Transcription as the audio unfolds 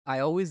I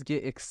always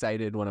get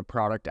excited when a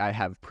product I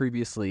have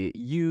previously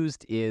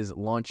used is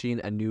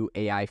launching a new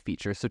AI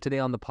feature. So today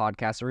on the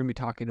podcast, we're going to be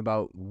talking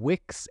about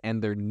Wix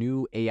and their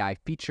new AI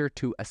feature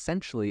to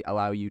essentially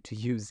allow you to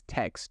use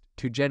text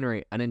to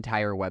generate an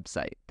entire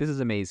website. This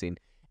is amazing.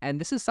 And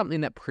this is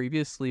something that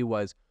previously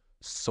was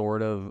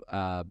sort of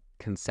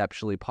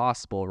conceptually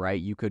possible,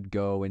 right? You could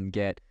go and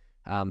get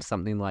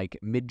something like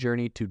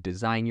Midjourney to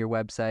design your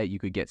website. You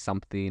could get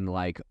something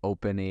like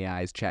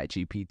OpenAI's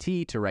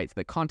ChatGPT to write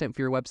the content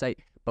for your website.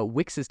 But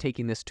Wix is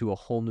taking this to a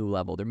whole new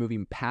level. They're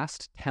moving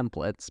past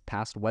templates,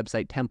 past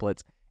website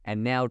templates,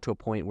 and now to a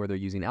point where they're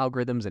using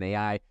algorithms and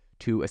AI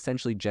to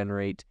essentially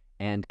generate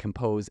and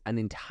compose an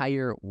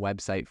entire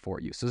website for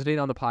you. So today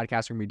on the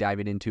podcast, we're going to be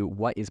diving into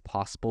what is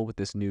possible with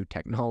this new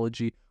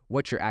technology,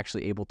 what you're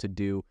actually able to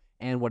do,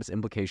 and what its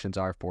implications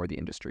are for the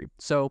industry.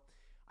 So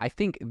I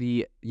think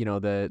the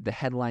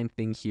headline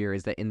thing here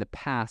is that in the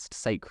past,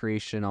 site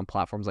creation on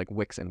platforms like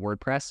Wix and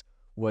WordPress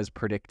was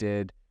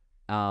predicted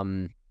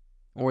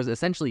or was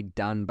essentially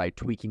done by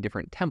tweaking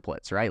different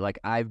templates, right? Like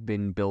I've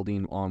been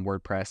building on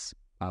WordPress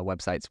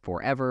websites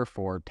forever,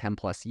 for 10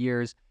 plus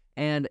years.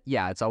 And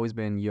yeah, it's always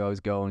been, you always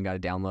go and got to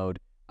download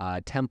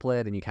a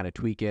template and you kind of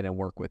tweak it and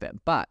work with it.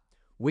 But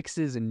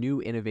Wix's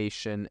new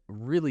innovation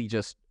really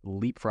just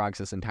leapfrogs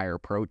this entire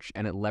approach,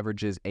 and it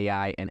leverages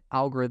AI and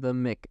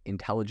algorithmic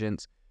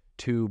intelligence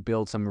to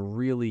build some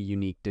really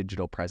unique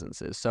digital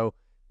presences. So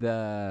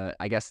the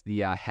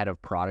head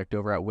of product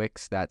over at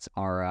Wix, that's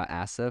our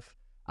Asif,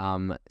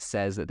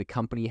 says that the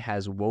company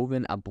has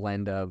woven a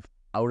blend of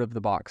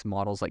out-of-the-box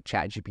models like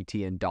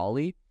ChatGPT and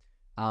DALL-E,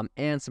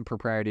 and some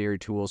proprietary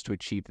tools to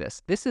achieve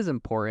this. This is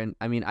important.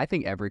 I mean, I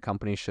think every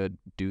company should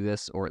do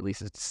this, or at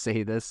least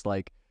say this.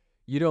 Like,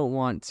 you don't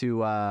want to,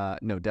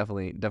 no,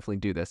 definitely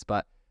do this,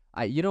 but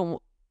you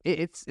don't.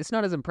 It's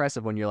not as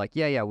impressive when you're like,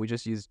 yeah, we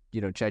just use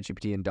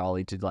ChatGPT and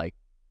DALL-E to like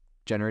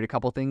generate a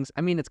couple things.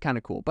 I mean, it's kind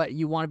of cool, but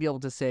you want to be able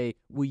to say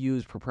we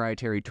use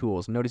proprietary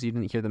tools. Notice you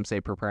didn't hear them say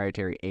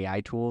proprietary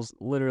AI tools.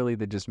 Literally,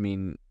 they just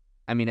mean,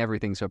 I mean,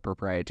 everything's a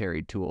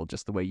proprietary tool,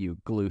 just the way you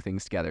glue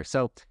things together.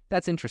 So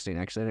that's interesting.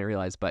 Actually, I didn't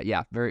realize, but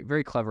yeah, very,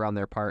 very clever on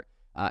their part.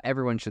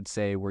 Everyone should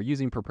say we're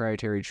using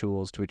proprietary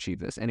tools to achieve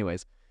this.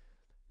 Anyways,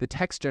 the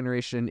text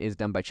generation is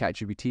done by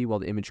ChatGPT, while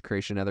the image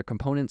creation and other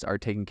components are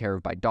taken care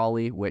of by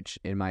DALL-E, which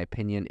in my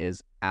opinion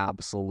is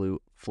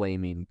absolute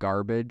flaming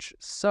garbage.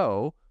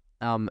 So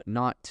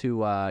not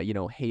to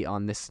hate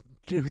on this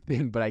new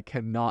thing, but I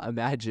cannot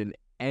imagine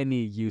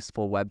any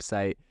useful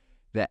website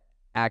that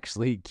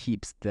actually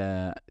keeps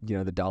the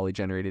DALL-E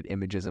generated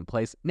images in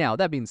place. Now,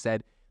 that being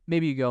said,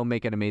 maybe you go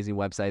make an amazing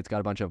website. It's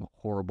got a bunch of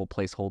horrible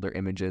placeholder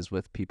images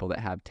with people that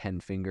have 10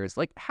 fingers.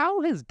 Like,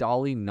 how has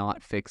DALL-E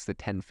not fixed the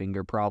 10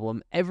 finger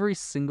problem? Every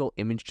single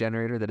image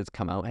generator that has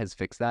come out has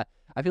fixed that.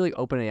 I feel like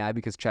OpenAI,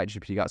 because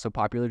ChatGPT got so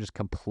popular, just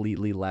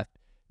completely left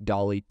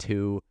DALL-E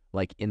 2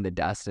 like in the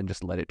dust and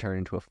just let it turn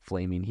into a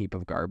flaming heap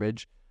of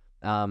garbage.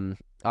 All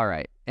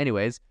right.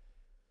 Anyways,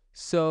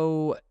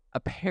 so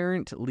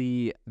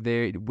apparently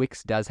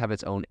Wix does have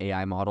its own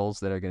AI models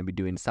that are going to be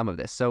doing some of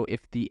this. So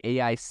if the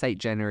AI site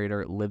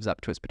generator lives up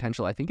to its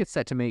potential, I think it's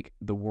set to make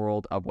the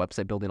world of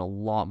website building a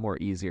lot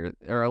easier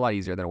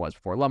than it was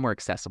before, a lot more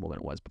accessible than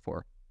it was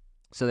before.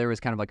 So there was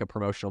kind of like a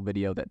promotional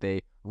video that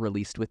they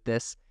released with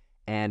this,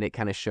 and it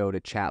kind of showed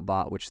a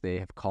chatbot, which they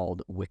have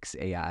called Wix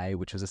AI,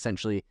 which was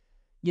essentially,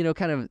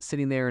 kind of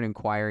sitting there and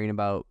inquiring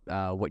about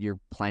what you're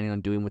planning on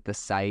doing with the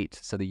site.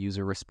 So the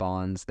user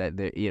responds that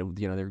they're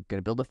going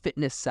to build a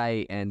fitness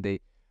site, and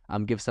they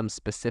give some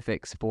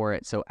specifics for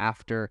it. So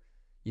after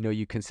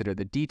you consider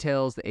the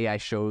details, the AI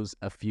shows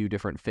a few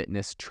different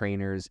fitness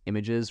trainers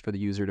images for the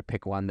user to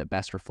pick one that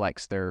best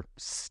reflects their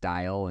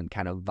style and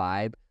kind of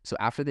vibe. So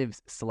after they've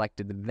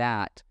selected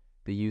that,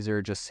 the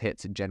user just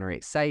hits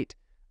generate site,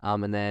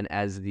 and then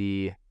as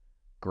the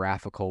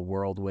graphical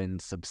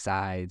whirlwind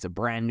subsides, a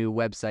brand new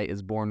website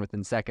is born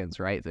within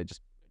seconds, right? That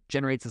just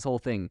generates this whole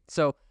thing.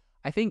 So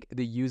I think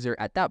the user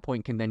at that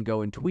point can then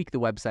go and tweak the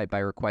website by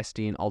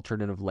requesting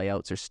alternative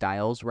layouts or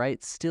styles,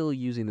 right? Still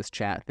using this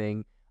chat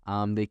thing.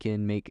 They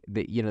can they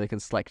can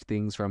select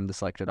things from the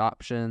selected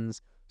options.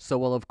 So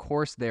while of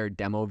course their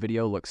demo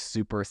video looks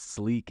super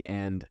sleek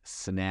and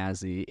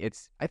snazzy,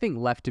 it's, I think,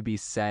 left to be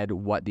said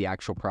what the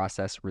actual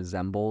process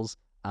resembles.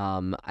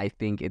 I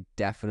think it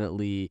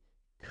definitely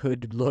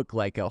could look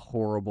like a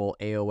horrible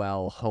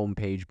AOL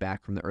homepage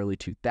back from the early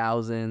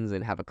 2000s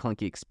and have a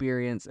clunky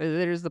experience.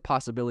 There's the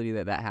possibility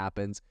that that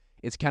happens.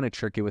 It's kind of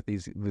tricky with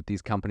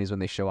these companies when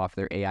they show off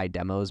their AI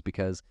demos,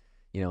 because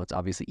it's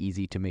obviously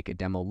easy to make a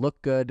demo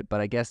look good,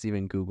 but I guess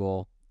even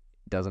Google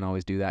doesn't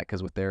always do that,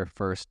 because with their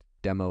first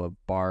demo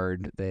of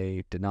Bard,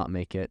 they did not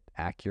make it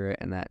accurate,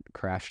 and that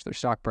crashed their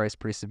stock price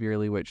pretty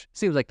severely, which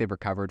seems like they've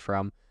recovered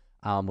from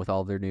with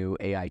all their new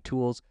AI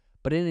tools.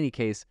 But in any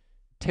case,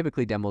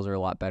 typically demos are a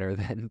lot better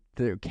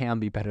can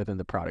be better than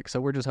the product. So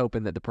we're just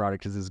hoping that the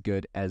product is as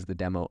good as the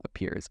demo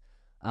appears.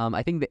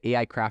 I think the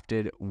AI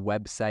crafted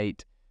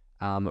website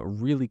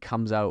really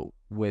comes out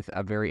with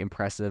a very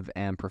impressive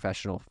and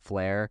professional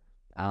flair.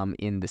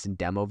 in this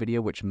demo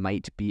video, which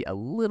might be a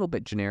little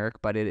bit generic,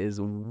 but it is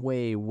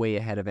way, way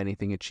ahead of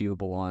anything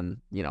achievable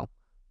on,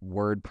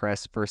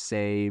 WordPress per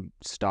se,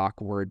 stock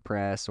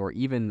WordPress, or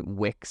even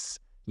Wix,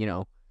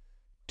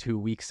 2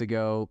 weeks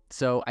ago.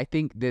 So I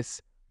think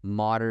this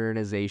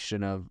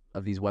modernization of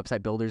these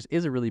website builders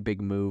is a really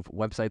big move.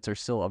 Websites are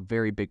still a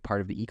very big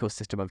part of the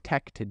ecosystem of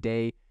tech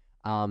today.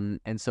 And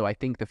so I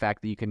think the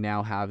fact that you can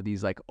now have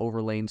these like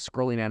overlaying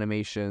scrolling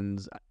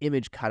animations,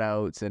 image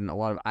cutouts, and a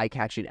lot of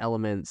eye-catching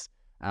elements,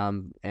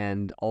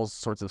 and all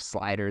sorts of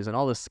sliders and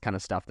all this kind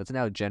of stuff that's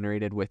now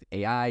generated with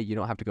AI. You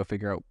don't have to go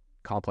figure out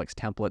complex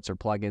templates or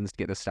plugins to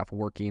get this stuff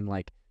working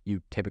like you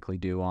typically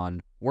do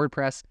on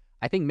WordPress.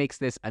 I think makes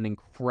this an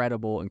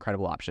incredible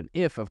option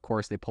if, of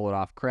course, they pull it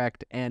off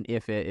correct, and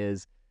if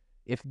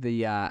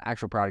the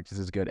actual product is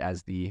as good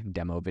as the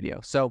demo video.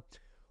 So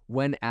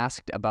when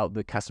asked about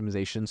the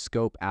customization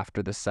scope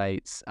after the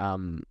site's,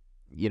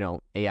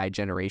 AI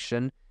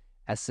generation,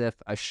 Asif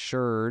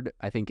assured,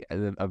 I think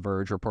a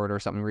Verge reporter or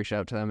something reached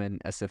out to them,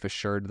 and Asif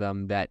assured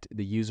them that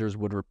the users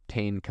would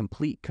retain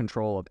complete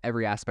control of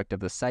every aspect of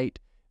the site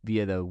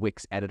via the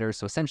Wix editor.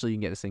 So essentially you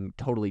can get this thing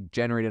totally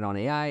generated on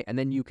AI, and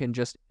then you can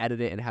just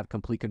edit it and have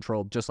complete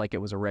control just like it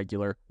was a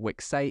regular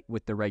Wix site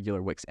with the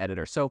regular Wix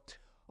editor. So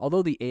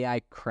although the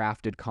AI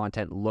crafted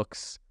content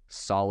looks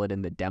solid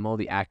in the demo,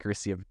 the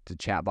accuracy of the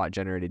chatbot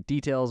generated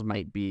details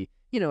might be,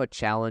 a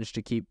challenge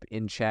to keep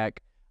in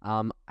check.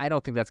 I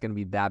don't think that's going to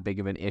be that big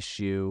of an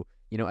issue.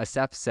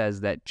 Asif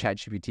says that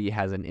ChatGPT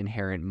has an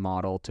inherent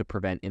model to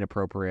prevent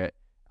inappropriate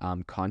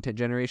content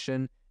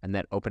generation, and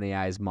that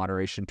OpenAI's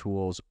moderation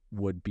tools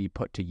would be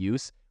put to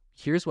use.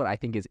 Here's what I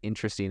think is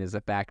interesting is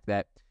the fact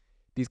that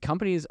these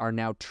companies are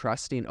now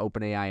trusting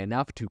OpenAI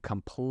enough to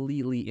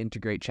completely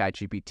integrate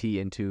ChatGPT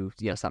into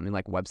something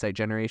like website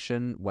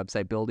generation,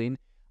 website building.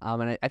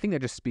 And I think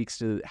that just speaks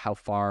to how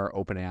far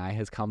OpenAI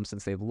has come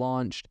since they've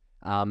launched,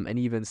 and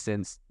even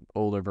since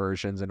older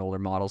versions and older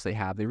models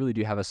they really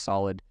do have a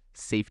solid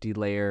safety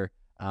layer,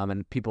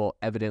 and people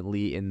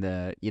evidently in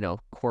the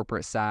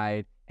corporate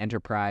side,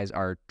 enterprise,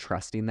 are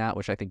trusting that,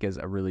 which I think is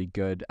a really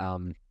good,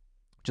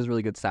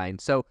 sign.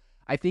 So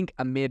I think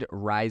amid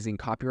rising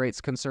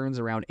copyright concerns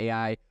around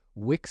AI,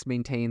 Wix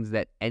maintains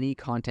that any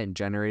content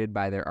generated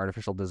by their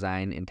artificial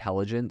design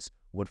intelligence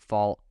would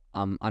fall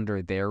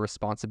under their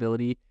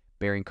responsibility,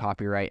 bearing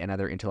copyright and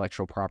other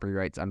intellectual property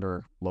rights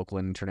under local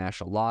and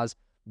international laws.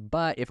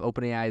 But if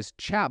OpenAI's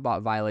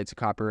chatbot violates a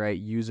copyright,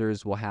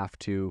 users will have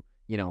to,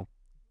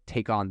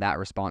 take on that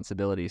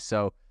responsibility.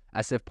 So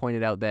Asif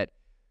pointed out that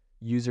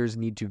users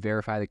need to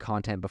verify the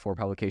content before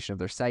publication of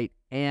their site,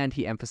 and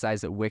he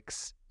emphasized that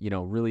Wix,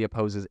 really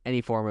opposes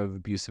any form of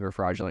abusive or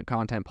fraudulent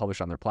content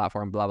published on their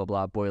platform, blah, blah,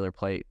 blah,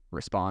 boilerplate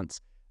response.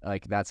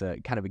 Like, that's a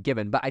kind of a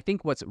given. But I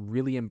think what's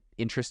really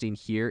interesting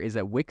here is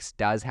that Wix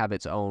does have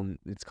its own,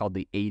 it's called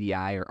the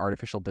ADI, or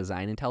Artificial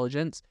Design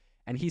Intelligence.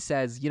 And he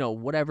says,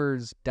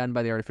 whatever's done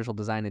by the artificial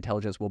design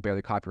intelligence will bear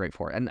the copyright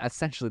for it. And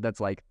essentially that's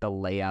like the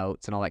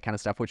layouts and all that kind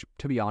of stuff, which,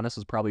 to be honest,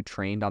 was probably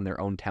trained on their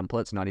own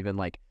templates, not even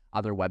like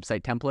other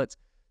website templates.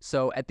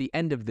 So at the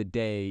end of the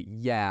day,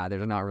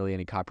 there's not really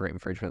any copyright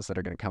infringements that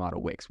are going to come out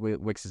of Wix.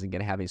 Wix isn't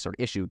going to have any sort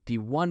of issue. The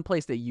one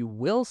place that you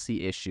will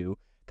see issue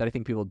that I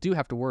think people do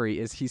have to worry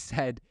is, he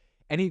said,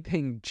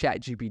 anything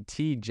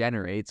ChatGPT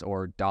generates,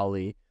 or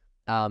DALL-E,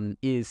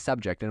 is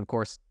subject. And of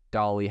course,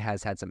 DALL-E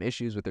has had some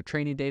issues with their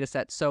training data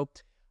set. So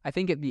I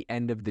think at the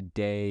end of the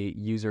day,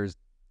 users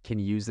can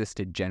use this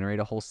to generate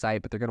a whole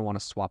site, but they're going to want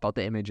to swap out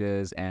the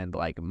images and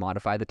like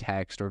modify the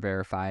text or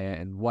verify it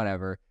and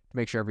whatever to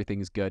make sure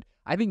everything's good.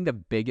 I think the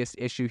biggest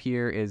issue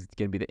here is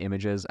going to be the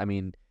images. I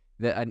mean,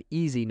 an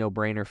easy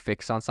no-brainer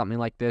fix on something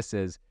like this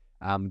is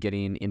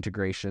getting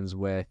integrations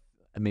with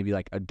maybe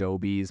like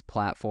Adobe's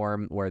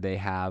platform, where they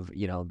have,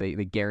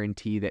 they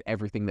guarantee that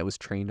everything that was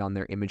trained on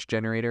their image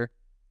generator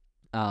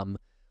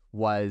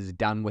was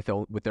done with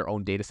their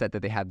own data set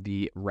that they have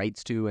the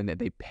rights to, and that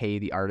they pay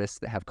the artists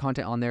that have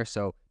content on there,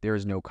 so there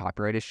is no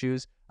copyright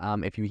issues.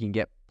 If you can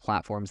get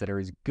platforms that are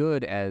as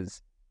good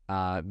as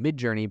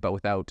Midjourney, but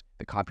without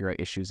the copyright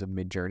issues of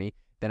Midjourney,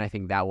 then I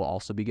think that will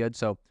also be good.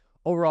 So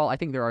overall, I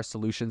think there are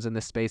solutions in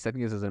this space. I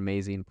think this is an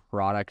amazing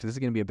product. This is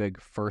going to be a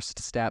big first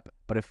step,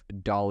 but if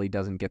DALL-E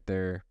doesn't get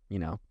their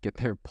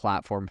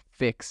platform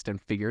fixed and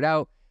figured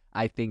out,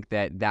 I think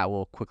that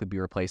will quickly be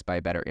replaced by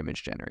a better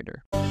image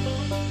generator.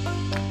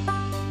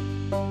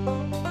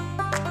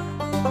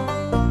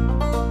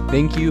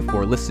 Thank you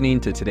for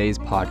listening to today's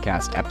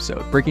podcast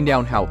episode, breaking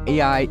down how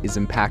AI is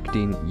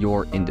impacting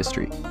your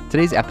industry.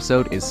 Today's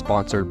episode is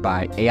sponsored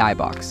by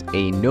AIbox,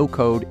 a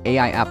no-code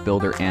AI app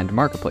builder and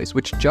marketplace,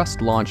 which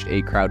just launched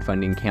a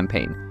crowdfunding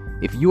campaign.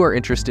 If you are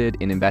interested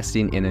in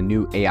investing in a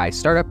new AI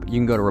startup, you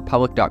can go to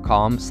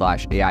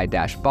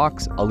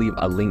republic.com/AI-box. I'll leave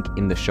a link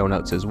in the show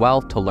notes as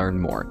well to learn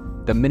more.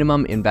 The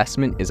minimum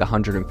investment is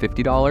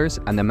 $150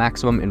 and the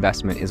maximum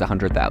investment is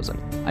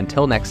 $100,000.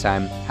 Until next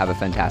time, have a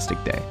fantastic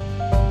day.